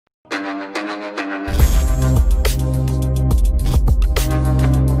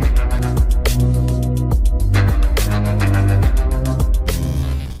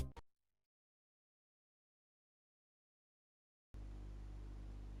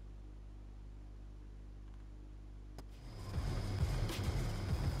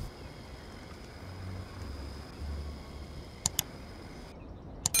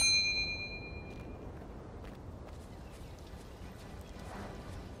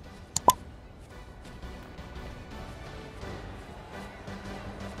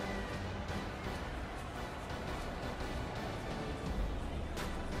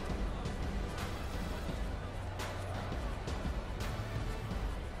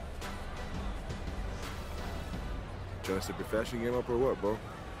Trying to step your fashion game up or what, bro?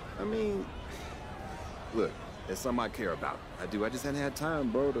 I mean, look, it's something I care about. I just hadn't had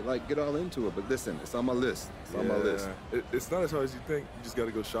time, bro, to like get all into it. But listen, it's on my list. It's on my list. It's not as hard as you think. You just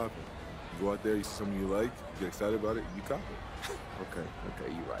gotta go shopping. You go out there, you see something you like, you get excited about it, you cop it. Okay,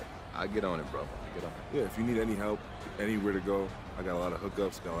 you're right. I'll get on it, bro. I'll get on it. Yeah, if you need any help, anywhere to go, I got a lot of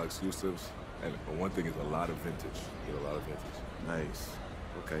hookups, got a lot of exclusives. And one thing is a lot of vintage. Get a lot of vintage. Nice.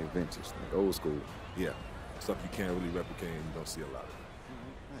 Okay, vintage, like old school. Yeah. Stuff you can't really replicate and you don't see a lot of.